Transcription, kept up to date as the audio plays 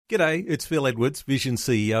G'day, it's Phil Edwards, Vision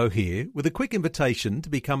CEO here, with a quick invitation to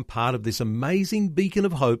become part of this amazing beacon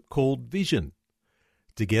of hope called Vision.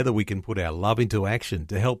 Together we can put our love into action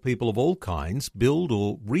to help people of all kinds build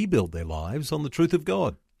or rebuild their lives on the truth of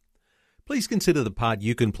God. Please consider the part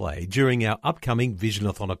you can play during our upcoming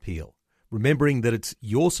Visionathon appeal, remembering that it's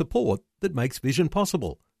your support that makes Vision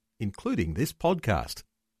possible, including this podcast.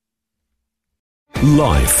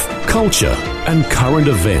 Life, culture, and current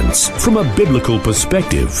events from a biblical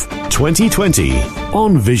perspective. 2020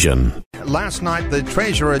 on Vision. Last night, the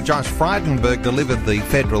Treasurer, Josh Frydenberg, delivered the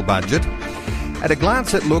federal budget. At a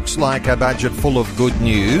glance, it looks like a budget full of good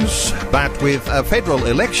news, but with a federal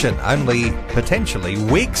election only potentially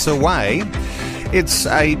weeks away, it's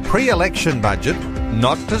a pre-election budget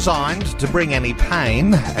not designed to bring any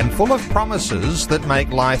pain and full of promises that make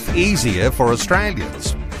life easier for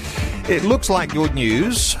Australians. It looks like good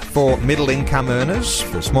news for middle-income earners,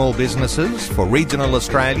 for small businesses, for regional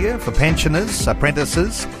Australia, for pensioners,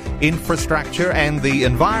 apprentices, infrastructure and the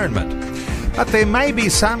environment. But there may be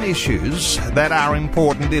some issues that are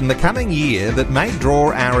important in the coming year that may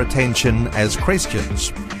draw our attention as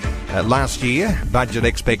Christians. Last year, budget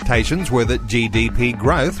expectations were that GDP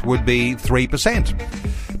growth would be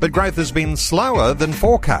 3%. But growth has been slower than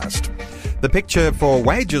forecast. The picture for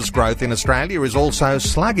wages growth in Australia is also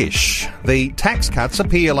sluggish. The tax cuts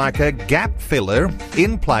appear like a gap filler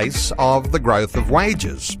in place of the growth of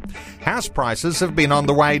wages. House prices have been on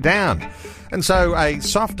the way down, and so a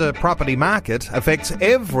softer property market affects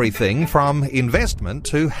everything from investment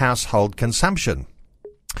to household consumption.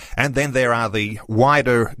 And then there are the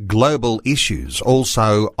wider global issues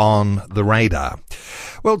also on the radar.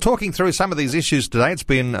 Well, talking through some of these issues today, it's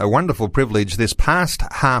been a wonderful privilege this past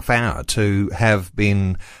half hour to have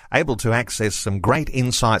been able to access some great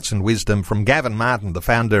insights and wisdom from Gavin Martin, the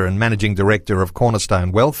founder and managing director of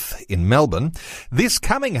Cornerstone Wealth in Melbourne. This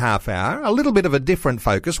coming half hour, a little bit of a different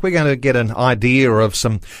focus. We're going to get an idea of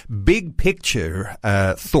some big picture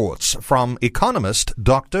thoughts from economist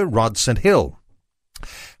Dr. Rod St Hill.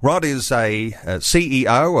 Rod is a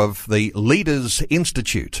CEO of the Leaders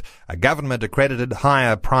Institute, a government-accredited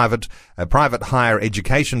private higher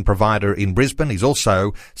education provider in Brisbane. He's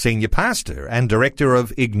also senior pastor and director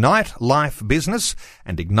of Ignite Life Business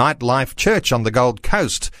and Ignite Life Church on the Gold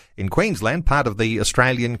Coast in Queensland, part of the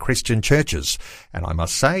Australian Christian Churches. And I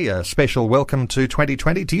must say, a special welcome to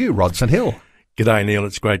 2020 to you, Rod St Hill. G'day, Neil.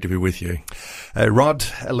 It's great to be with you. Rod,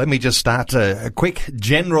 let me just start a quick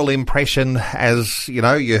general impression. As you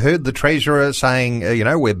know, you heard the Treasurer saying,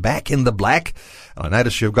 we're back in the black. I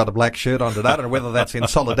notice you've got a black shirt on today. I don't know whether that's in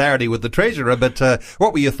solidarity with the Treasurer, but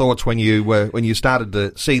what were your thoughts when you started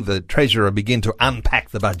to see the Treasurer begin to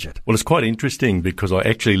unpack the budget? Well, it's quite interesting because I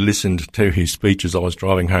actually listened to his speech as I was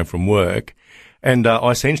driving home from work. And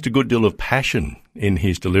I sensed a good deal of passion in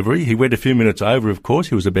his delivery. He went a few minutes over, of course.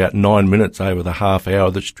 He was about 9 minutes over the half hour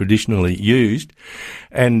that's traditionally used.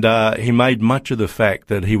 And he made much of the fact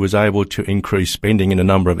that he was able to increase spending in a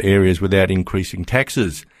number of areas without increasing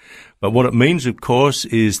taxes. But what it means, of course,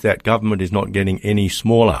 is that government is not getting any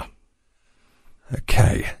smaller.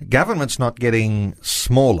 Okay. Government's not getting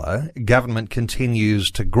smaller. Government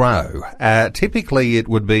continues to grow. Typically, it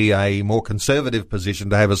would be a more conservative position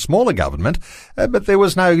to have a smaller government, but there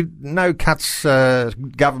was no cuts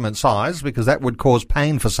government size because that would cause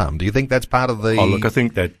pain for some. Do you think that's part of the... Oh, look, I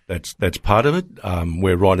think that's part of it.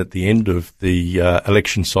 We're right at the end of the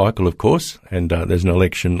election cycle, of course, and there's an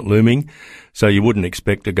election looming. So you wouldn't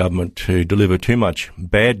expect a government to deliver too much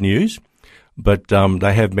bad news. But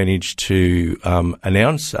they have managed to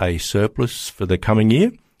announce a surplus for the coming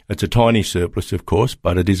year. It's a tiny surplus, of course,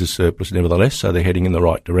 but it is a surplus nevertheless, so they're heading in the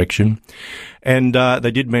right direction. And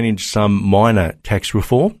they did manage some minor tax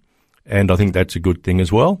reform, and I think that's a good thing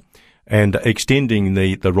as well. And extending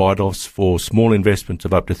the write-offs for small investments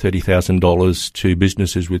of up to $30,000 to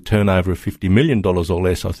businesses with turnover of $50 million or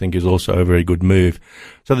less, I think is also a very good move.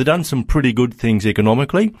 So they've done some pretty good things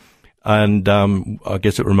economically. And I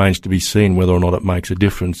guess it remains to be seen whether or not it makes a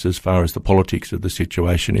difference as far as the politics of the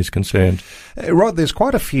situation is concerned. Rod, there's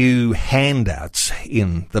quite a few handouts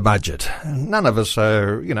in the budget. None of us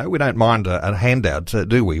are, we don't mind a handout,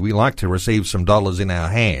 do we? We like to receive some dollars in our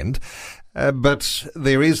hand. But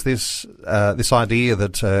there is this idea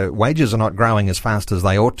that wages are not growing as fast as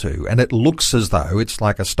they ought to, and it looks as though it's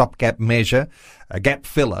like a stopgap measure gap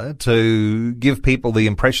filler to give people the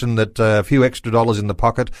impression that a few extra dollars in the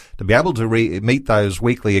pocket to be able to meet those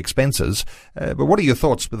weekly expenses. But what are your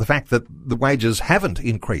thoughts with the fact that the wages haven't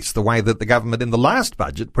increased the way that the government in the last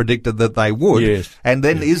budget predicted that they would? Yes. And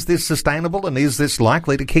then is this sustainable, and is this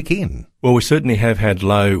likely to kick in? Well, we certainly have had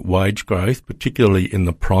low wage growth, particularly in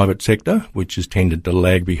the private sector, which has tended to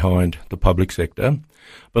lag behind the public sector.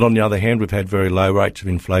 But on the other hand, we've had very low rates of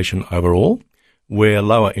inflation overall. Where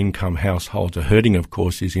lower income households are hurting, of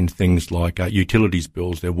course, is in things like utilities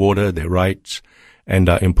bills, their water, their rates, and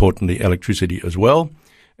importantly, electricity as well.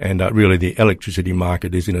 And really the electricity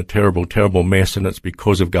market is in a terrible, terrible mess, and it's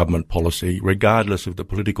because of government policy. Regardless of the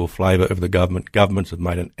political flavour of the government, governments have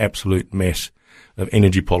made an absolute mess of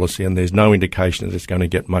energy policy, and there's no indication that it's going to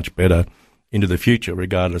get much better into the future,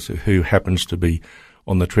 regardless of who happens to be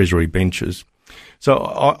on the Treasury benches. So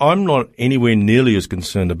I'm not anywhere nearly as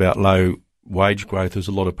concerned about low wage growth as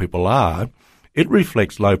a lot of people are. It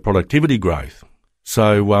reflects low productivity growth.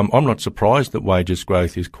 So I'm not surprised that wages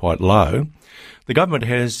growth is quite low. The government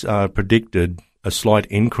has predicted a slight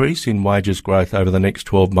increase in wages growth over the next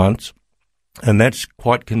 12 months, and that's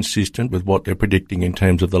quite consistent with what they're predicting in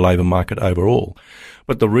terms of the labour market overall.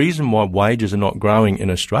 But the reason why wages are not growing in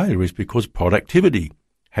Australia is because productivity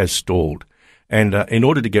has stalled. And in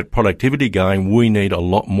order to get productivity going, we need a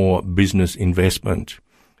lot more business investment.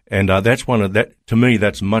 And to me,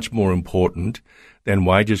 that's much more important than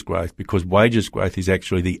wages growth, because wages growth is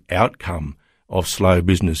actually the outcome of slow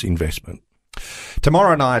business investment.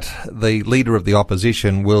 Tomorrow night, the Leader of the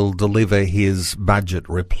Opposition will deliver his budget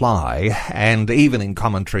reply, and even in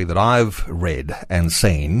commentary that I've read and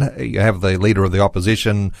seen, you have the Leader of the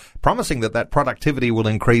Opposition promising that productivity will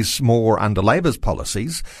increase more under Labor's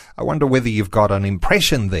policies. I wonder whether you've got an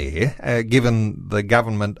impression there, given the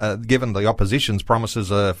government, given the opposition's promises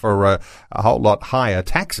for a whole lot higher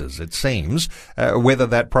taxes, it seems, whether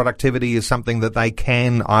that productivity is something that they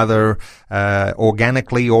can either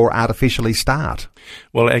organically or artificially start.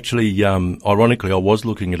 Well, actually, ironically, I was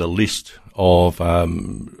looking at a list of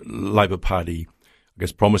Labor Party,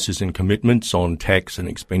 promises and commitments on tax and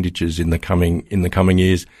expenditures in the coming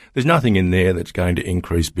years. There's nothing in there that's going to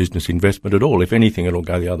increase business investment at all. If anything, it'll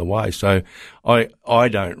go the other way. So I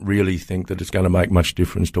don't really think that it's going to make much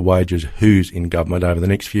difference to wages who's in government over the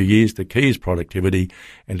next few years. The key is productivity,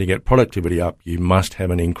 and to get productivity up, you must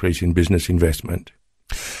have an increase in business investment.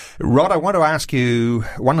 Rod, I want to ask you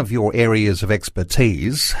one of your areas of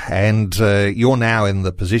expertise, and you're now in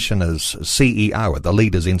the position as CEO at the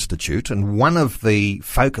Leaders Institute, and one of the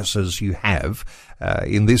focuses you have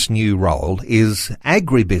in this new role is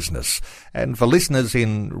agribusiness. And for listeners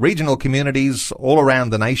in regional communities all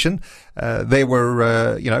around the nation, there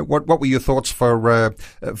were, what were your thoughts for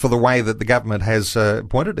the way that the government has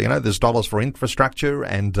pointed? There's dollars for infrastructure,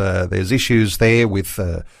 and there's issues there with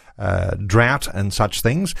drought and such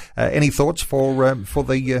things. Any thoughts for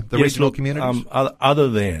the regional communities? Other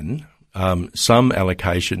than some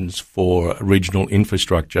allocations for regional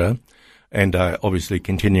infrastructure, and obviously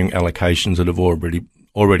continuing allocations that have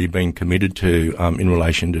already been committed to in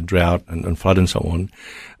relation to drought and flood and so on,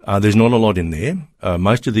 there's not a lot in there.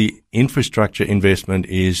 Most of the infrastructure investment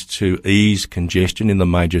is to ease congestion in the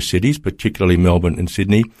major cities, particularly Melbourne and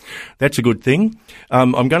Sydney. That's a good thing.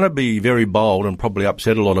 I'm going to be very bold and probably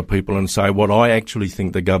upset a lot of people and say what I actually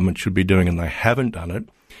think the government should be doing, and they haven't done it.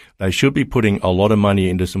 They should be putting a lot of money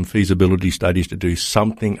into some feasibility studies to do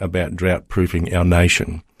something about drought-proofing our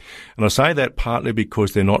nation. And I say that partly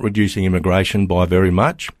because they're not reducing immigration by very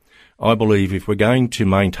much. I believe if we're going to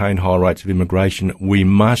maintain high rates of immigration, we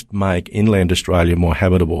must make inland Australia more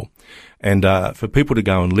habitable. And for people to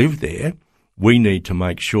go and live there, we need to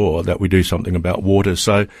make sure that we do something about water.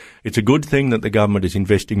 So it's a good thing that the government is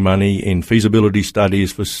investing money in feasibility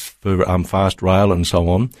studies for fast rail and so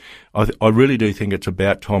on. I really do think it's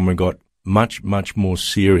about time we got much, much more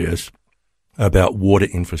serious about water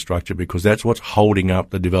infrastructure, because that's what's holding up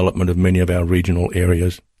the development of many of our regional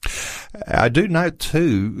areas. I do note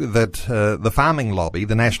too that the farming lobby,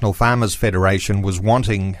 the National Farmers Federation, was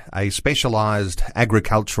wanting a specialised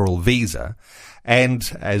agricultural visa,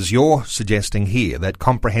 and as you're suggesting here, that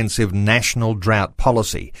comprehensive national drought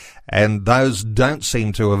policy, and those don't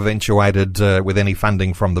seem to have eventuated with any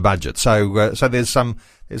funding from the budget. So there's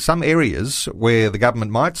some areas where the government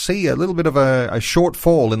might see a little bit of a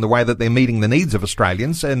shortfall in the way that they're meeting the needs of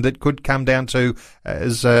Australians, and it could come down to,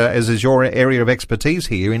 as is your area of expertise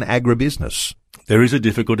here, in agribusiness. There is a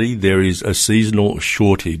difficulty. There is a seasonal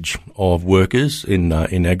shortage of workers in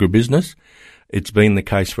agribusiness. It's been the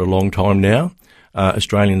case for a long time now.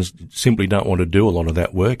 Australians simply don't want to do a lot of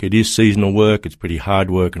that work. It is seasonal work, it's pretty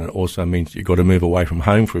hard work, and it also means you've got to move away from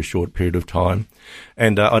home for a short period of time.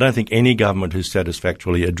 And I don't think any government has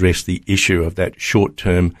satisfactorily addressed the issue of that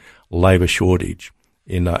short-term labour shortage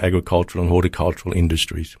in agricultural and horticultural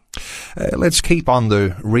industries. Let's keep on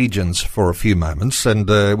the regions for a few moments, and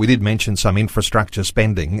we did mention some infrastructure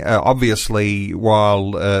spending. Obviously,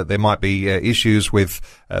 while there might be issues with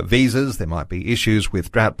visas, there might be issues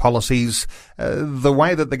with drought policies, the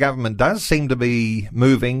way that the government does seem to be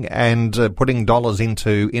moving and putting dollars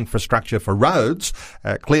into infrastructure for roads,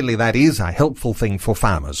 clearly that is a helpful thing for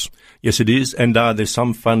farmers. Yes, it is, and there's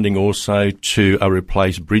some funding also to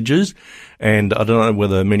replace bridges. And I don't know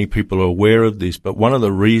whether many people are aware of this, but one of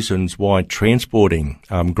the reasons why transporting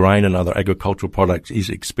grain and other agricultural products is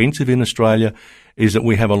expensive in Australia is that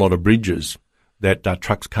we have a lot of bridges that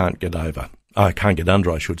trucks can't get over. Can't get under,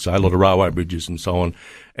 I should say, a lot of railway bridges and so on.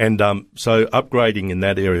 And so upgrading in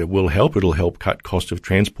that area will help. It'll help cut cost of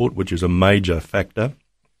transport, which is a major factor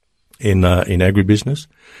in agribusiness.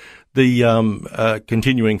 The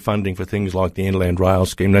continuing funding for things like the Inland Rail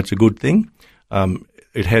Scheme, that's a good thing.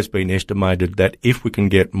 It has been estimated that if we can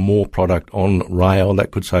get more product on rail,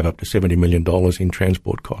 that could save up to $70 million in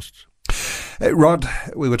transport costs. Rod,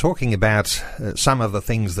 we were talking about some of the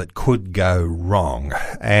things that could go wrong,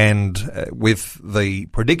 and with the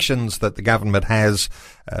predictions that the government has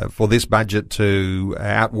for this budget to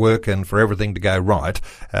outwork and for everything to go right,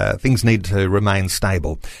 things need to remain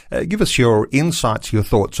stable. Give us your insights, your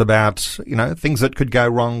thoughts about, things that could go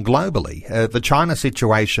wrong globally. The China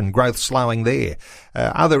situation, growth slowing there,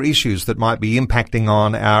 other issues that might be impacting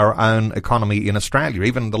on our own economy in Australia,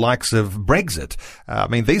 even the likes of Brexit.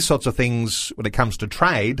 These sorts of things, when it comes to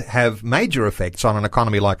trade, have major effects on an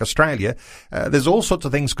economy like Australia. There's all sorts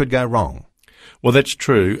of things could go wrong. Well, that's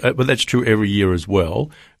true, but that's true every year as well.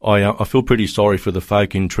 I feel pretty sorry for the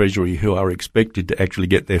folk in Treasury who are expected to actually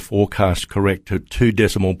get their forecast correct to 2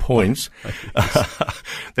 decimal points.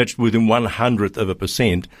 That's within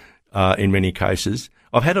 1/100% in many cases.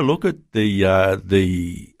 I've had a look at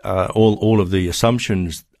all of the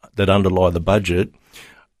assumptions that underlie the budget.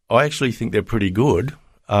 I actually think they're pretty good.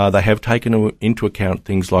 They have taken into account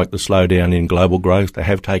things like the slowdown in global growth. They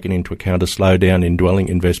have taken into account a slowdown in dwelling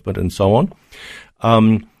investment and so on.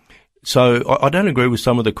 So I don't agree with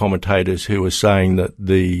some of the commentators who are saying that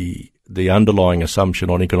the underlying assumption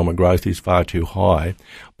on economic growth is far too high,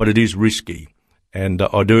 but it is risky. And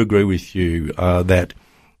I do agree with you that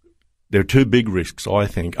there are two big risks, I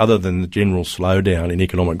think, other than the general slowdown in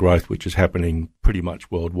economic growth, which is happening pretty much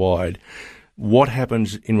worldwide. What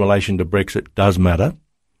happens in relation to Brexit does matter,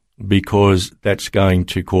 because that's going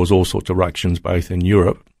to cause all sorts of ructions both in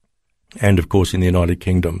Europe and, of course, in the United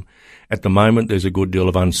Kingdom. At the moment, there's a good deal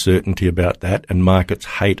of uncertainty about that, and markets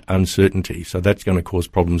hate uncertainty, so that's going to cause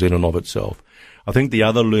problems in and of itself. I think the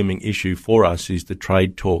other looming issue for us is the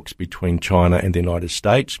trade talks between China and the United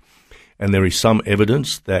States, and there is some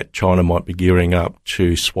evidence that China might be gearing up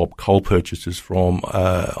to swap coal purchases from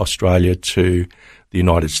Australia to the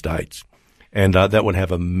United States. And that would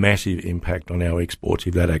have a massive impact on our exports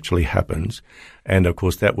if that actually happens. And, of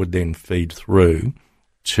course, that would then feed through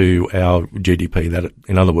to our GDP, that,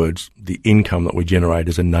 in other words, the income that we generate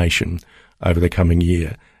as a nation over the coming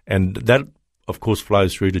year. And that, of course,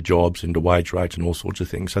 flows through to jobs and to wage rates and all sorts of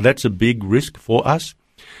things. So that's a big risk for us.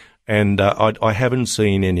 And I haven't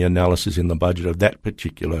seen any analysis in the budget of that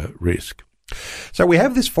particular risk. So we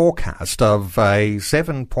have this forecast of a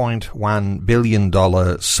 $7.1 billion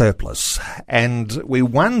surplus, and we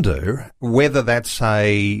wonder whether that's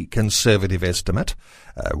a conservative estimate,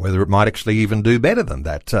 whether it might actually even do better than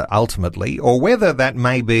that ultimately, or whether that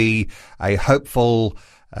may be a hopeful,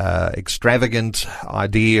 extravagant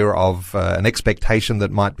idea of an expectation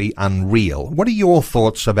that might be unreal. What are your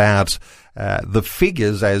thoughts about the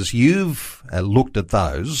figures as you've looked at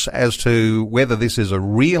those, as to whether this is a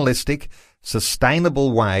realistic,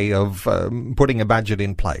 sustainable way of putting a budget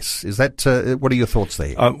in place? Is that what are your thoughts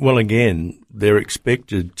there? Well, again, they're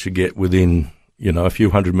expected to get within, a few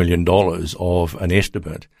 $100 million of an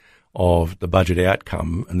estimate of the budget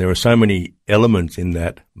outcome, and there are so many elements in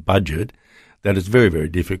that budget that it's very, very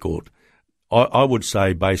difficult. I would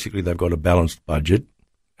say basically they've got a balanced budget,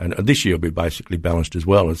 and this year will be basically balanced as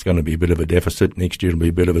well. It's going to be a bit of a deficit. Next year it'll be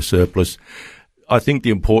a bit of a surplus. I think the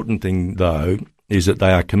important thing, though, is that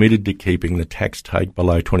they are committed to keeping the tax take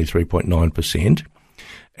below 23.9%,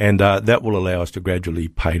 and that will allow us to gradually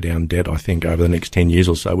pay down debt, I think, over the next 10 years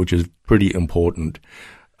or so, which is pretty important.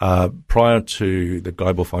 Prior to the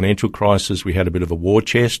global financial crisis, we had a bit of a war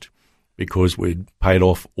chest because we'd paid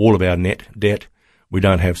off all of our net debt. We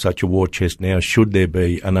don't have such a war chest now should there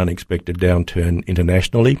be an unexpected downturn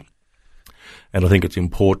internationally. And I think it's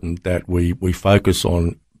important that we focus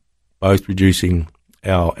on both reducing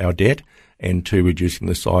our debt and to reducing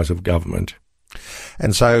the size of government.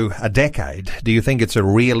 And so a decade, do you think it's a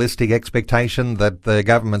realistic expectation that the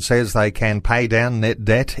government says they can pay down net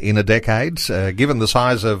debt in a decade? Given the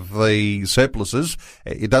size of the surpluses,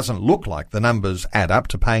 it doesn't look like the numbers add up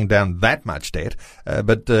to paying down that much debt.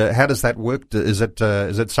 But how does that work? Is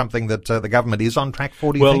it something that the government is on track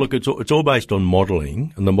for, do you think? Well, look, it's all based on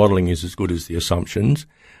modelling, and the modelling is as good as the assumptions.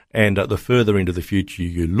 And the further into the future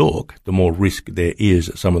you look, the more risk there is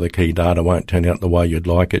that some of the key data won't turn out the way you'd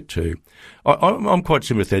like it to. I'm quite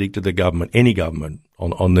sympathetic to the government, any government,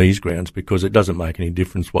 on these grounds, because it doesn't make any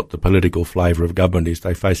difference what the political flavour of government is.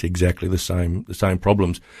 They face exactly the same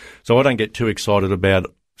problems. So I don't get too excited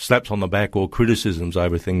about slaps on the back or criticisms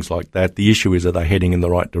over things like that. The issue is that they're heading in the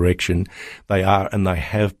right direction. They are, and they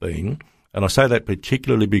have been. And I say that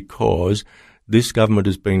particularly because this government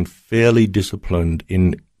has been fairly disciplined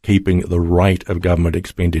in keeping the rate of government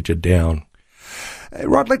expenditure down.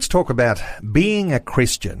 Rod, let's talk about being a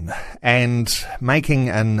Christian and making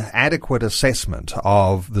an adequate assessment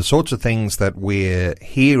of the sorts of things that we're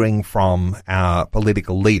hearing from our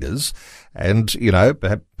political leaders. And, you know,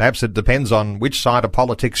 perhaps it depends on which side of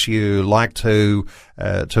politics you like to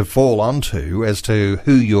fall onto as to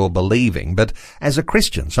who you're believing. But as a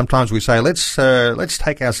Christian, sometimes we say, let's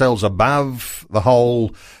take ourselves above the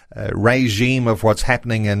whole regime of what's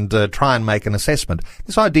happening and try and make an assessment.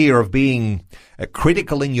 This idea of being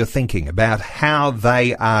critical in your thinking about how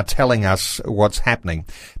they are telling us what's happening,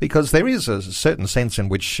 because there is a certain sense in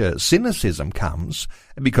which cynicism comes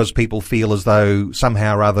because people feel as though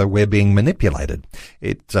somehow or other we're being manipulated.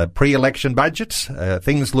 It's a pre-election budget.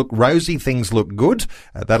 Things look rosy. Things look good.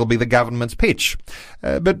 That'll be the government's pitch.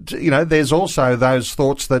 But, you know, there's also those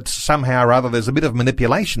thoughts that somehow or other there's a bit of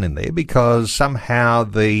manipulation in there because somehow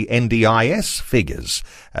the NDIS figures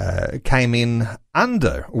came in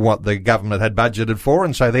under what the government had budgeted for,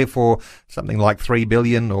 and so therefore something like $3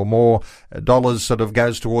 billion or more dollars sort of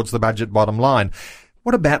goes towards the budget bottom line.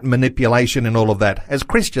 What about manipulation and all of that? As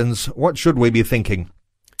Christians, what should we be thinking?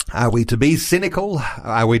 Are we to be cynical?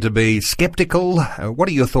 Are we to be sceptical? What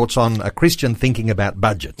are your thoughts on a Christian thinking about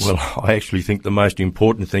budgets? Well, I actually think the most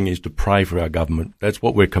important thing is to pray for our government. That's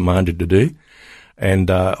what we're commanded to do.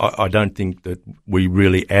 And I don't think that we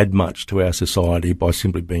really add much to our society by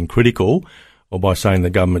simply being critical or by saying the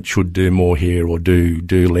government should do more here or do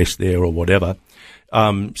less there or whatever.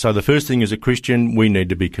 So the first thing as a Christian, we need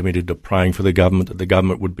to be committed to praying for the government, that the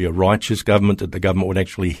government would be a righteous government, that the government would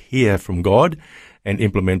actually hear from God and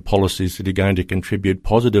implement policies that are going to contribute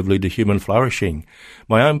positively to human flourishing.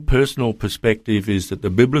 My own personal perspective is that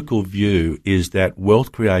the biblical view is that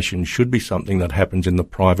wealth creation should be something that happens in the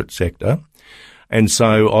private sector. And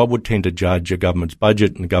so I would tend to judge a government's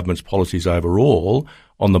budget and the government's policies overall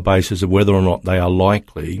on the basis of whether or not they are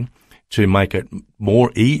likely to make it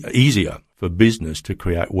more easier for business to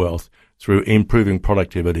create wealth through improving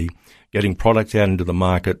productivity, getting products out into the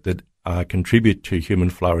market that contribute to human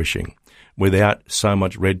flourishing without so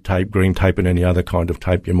much red tape, green tape, and any other kind of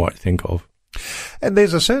tape you might think of. And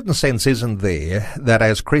there's a certain sense, isn't there, that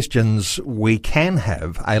as Christians we can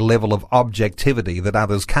have a level of objectivity that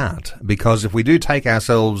others can't. Because if we do take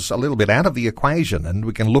ourselves a little bit out of the equation and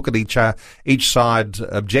we can look at each side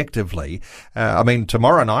objectively,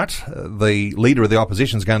 tomorrow night the leader of the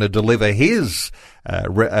opposition is going to deliver his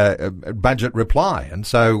budget reply. And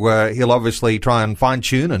so he'll obviously try and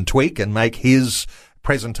fine-tune and tweak and make his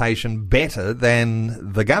presentation better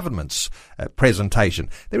than the government's presentation.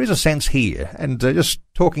 There is a sense here, and just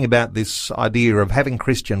talking about this idea of having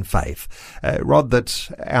Christian faith, Rod, that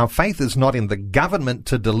our faith is not in the government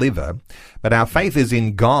to deliver, but our faith is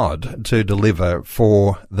in God to deliver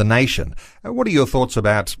for the nation. What are your thoughts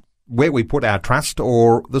about where we put our trust,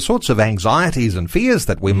 or the sorts of anxieties and fears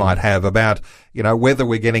that we might have about, you know, whether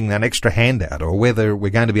we're getting an extra handout or whether we're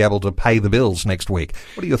going to be able to pay the bills next week?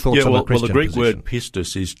 What are your thoughts on the Christian the Greek position? word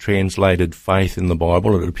pistis is translated faith in the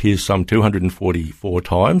Bible. It appears some 244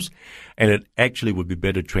 times, and it actually would be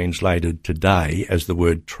better translated today as the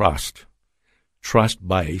word trust. Trust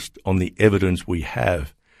based on the evidence we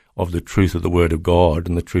have of the truth of the Word of God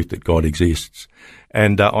and the truth that God exists.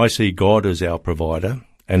 And I see God as our provider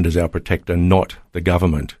and as our protector, not the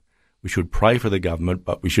government. We should pray for the government,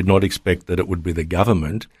 but we should not expect that it would be the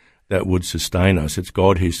government that would sustain us. It's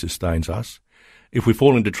God who sustains us. If we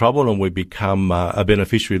fall into trouble and we become a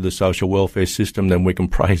beneficiary of the social welfare system, then we can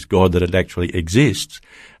praise God that it actually exists,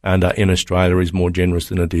 and in Australia is more generous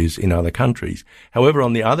than it is in other countries. However,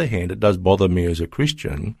 on the other hand, it does bother me as a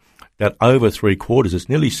Christian that over 3/4, it's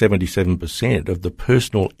nearly 77% of the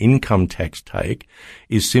personal income tax take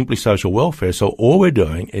is simply social welfare. So all we're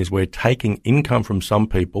doing is we're taking income from some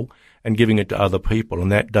people and giving it to other people,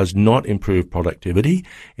 and that does not improve productivity.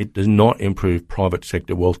 It does not improve private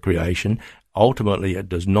sector wealth creation. Ultimately, it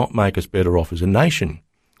does not make us better off as a nation.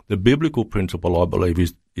 The biblical principle, I believe,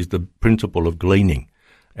 is the principle of gleaning,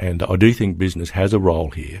 and I do think business has a role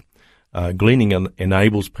here. Gleaning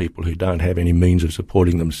enables people who don't have any means of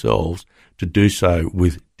supporting themselves to do so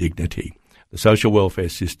with dignity. The social welfare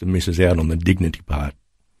system misses out on the dignity part.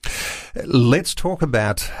 Let's talk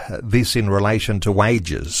about this in relation to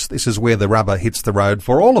wages. This is where the rubber hits the road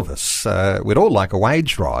for all of us. We'd all like a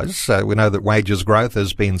wage rise. We know that wages growth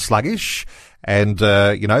has been sluggish. And,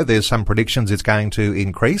 there's some predictions it's going to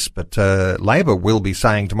increase, but Labor will be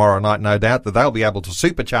saying tomorrow night, no doubt, that they'll be able to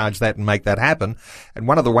supercharge that and make that happen. And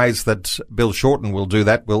one of the ways that Bill Shorten will do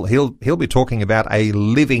that, he'll be talking about a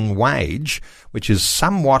living wage, which is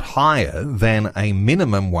somewhat higher than a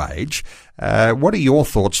minimum wage. What are your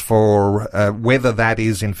thoughts for whether that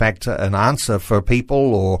is in fact an answer for people,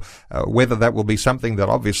 or whether that will be something that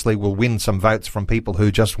obviously will win some votes from people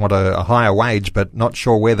who just want a higher wage but not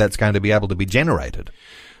sure where that's going to be able to be generated?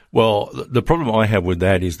 Well, the problem I have with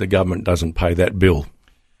that is the government doesn't pay that bill.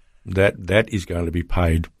 That is going to be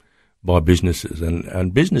paid by businesses,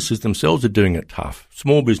 and businesses themselves are doing it tough.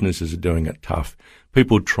 Small businesses are doing it tough.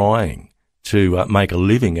 People trying to make a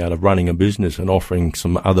living out of running a business and offering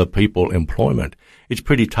some other people employment. It's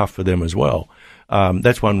pretty tough for them as well.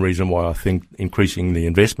 That's one reason why I think increasing the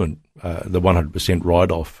investment, the 100%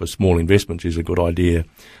 write-off for small investments is a good idea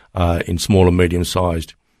in small and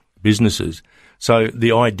medium-sized businesses. So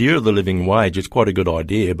the idea of the living wage is quite a good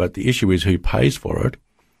idea, but the issue is who pays for it.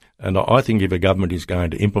 And I think if a government is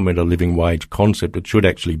going to implement a living wage concept, it should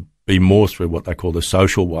actually be more through what they call the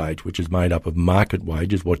social wage, which is made up of market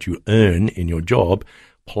wages, what you earn in your job,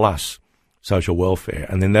 plus social welfare.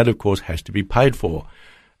 And then that, of course, has to be paid for.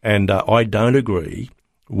 And I don't agree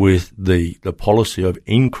with the policy of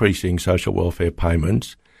increasing social welfare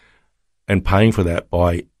payments and paying for that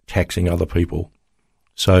by taxing other people.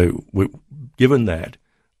 So given that,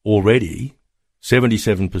 already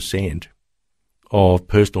 77% of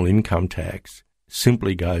personal income tax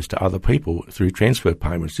simply goes to other people through transfer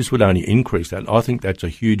payments. This would only increase that. I think that's a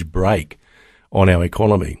huge break on our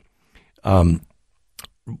economy.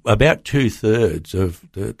 About 2/3 of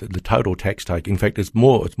the total tax take, in fact, it's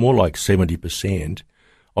more like 70%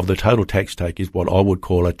 of the total tax take is what I would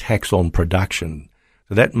call a tax on production.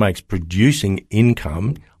 So that makes producing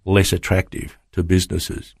income less attractive to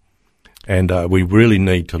businesses. And we really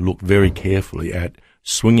need to look very carefully at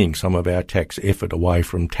swinging some of our tax effort away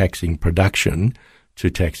from taxing production to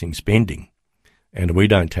taxing spending. And we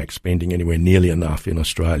don't tax spending anywhere nearly enough in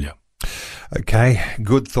Australia. Okay,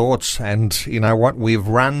 good thoughts. And you know what? We've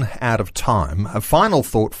run out of time. A final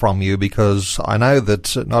thought from you, because I know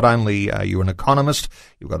that not only are you an economist,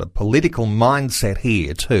 you've got a political mindset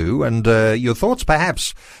here too. And your thoughts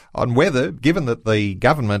perhaps on whether, given that the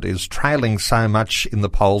government is trailing so much in the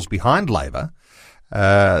polls behind Labor,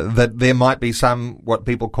 that there might be some, what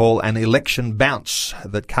people call an election bounce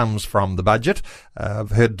that comes from the budget.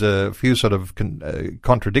 I've heard a few sort of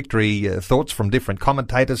contradictory thoughts from different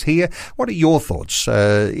commentators here. What are your thoughts?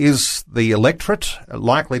 Is the electorate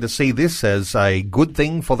likely to see this as a good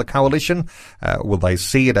thing for the coalition? Will they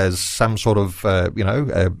see it as some sort of,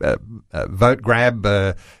 vote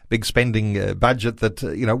grab, big spending budget that,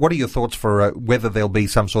 what are your thoughts for whether there'll be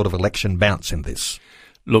some sort of election bounce in this?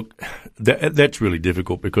 Look, that's really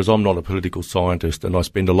difficult because I'm not a political scientist and I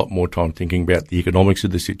spend a lot more time thinking about the economics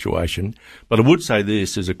of the situation. But I would say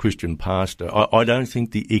this as a Christian pastor, I don't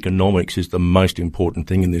think the economics is the most important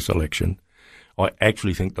thing in this election. I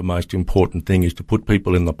actually think the most important thing is to put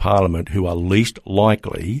people in the parliament who are least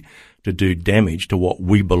likely to do damage to what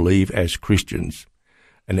we believe as Christians.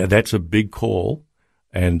 And now that's a big call.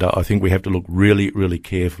 And I think we have to look really, really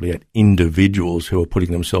carefully at individuals who are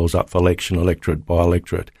putting themselves up for election, electorate by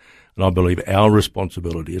electorate. And I believe our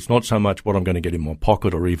responsibility, it's not so much what I'm going to get in my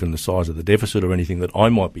pocket or even the size of the deficit or anything that I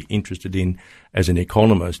might be interested in as an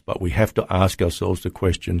economist, but we have to ask ourselves the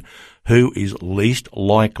question, who is least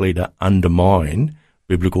likely to undermine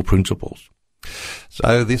biblical principles?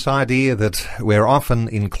 So this idea that we're often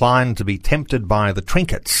inclined to be tempted by the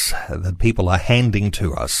trinkets that people are handing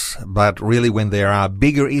to us, but really when there are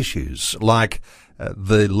bigger issues like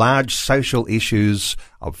the large social issues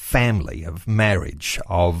of family, of marriage,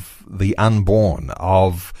 of the unborn,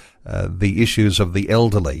 of the issues of the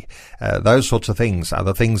elderly. Those sorts of things are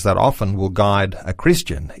the things that often will guide a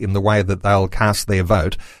Christian in the way that they'll cast their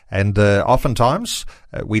vote. And oftentimes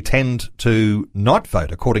we tend to not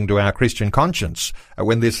vote according to our Christian conscience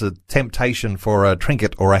when there's a temptation for a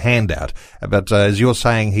trinket or a handout. But as you're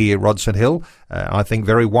saying here, Rod St Hill, I think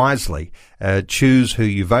very wisely, choose who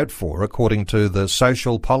you vote for according to the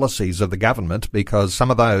social policies of the government, because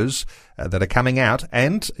some of those that are coming out,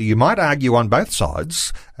 and you might argue on both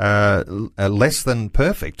sides, are less than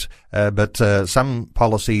perfect, but some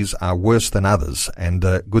policies are worse than others, and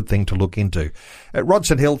a good thing to look into. Rod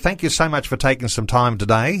St Hill, thank you so much for taking some time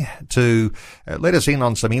today to let us in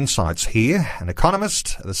on some insights here. An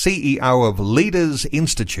economist, the CEO of Leaders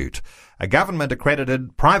Institute, a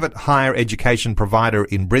government-accredited private higher education provider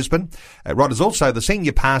in Brisbane. Rod is also the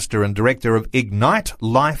senior pastor and director of Ignite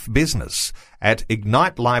Life Business at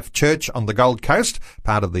Ignite Life Church on the Gold Coast,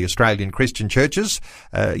 part of the Australian Christian Churches.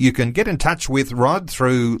 You can get in touch with Rod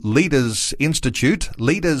through Leaders Institute,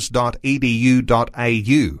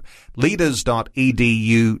 leaders.edu.au.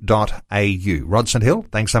 leaders.edu.au. Rod St Hill,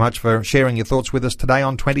 thanks so much for sharing your thoughts with us today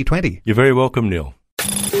on 2020. You're very welcome, Neil.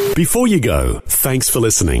 Before you go, thanks for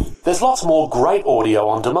listening. There's lots more great audio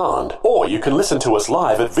on demand, or you can listen to us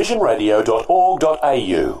live at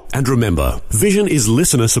visionradio.org.au. And remember, Vision is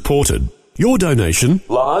listener supported. Your donation,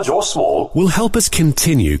 large or small, will help us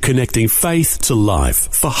continue connecting faith to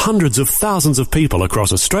life for hundreds of thousands of people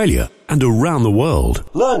across Australia and around the world.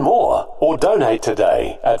 Learn more or donate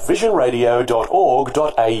today at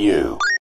visionradio.org.au.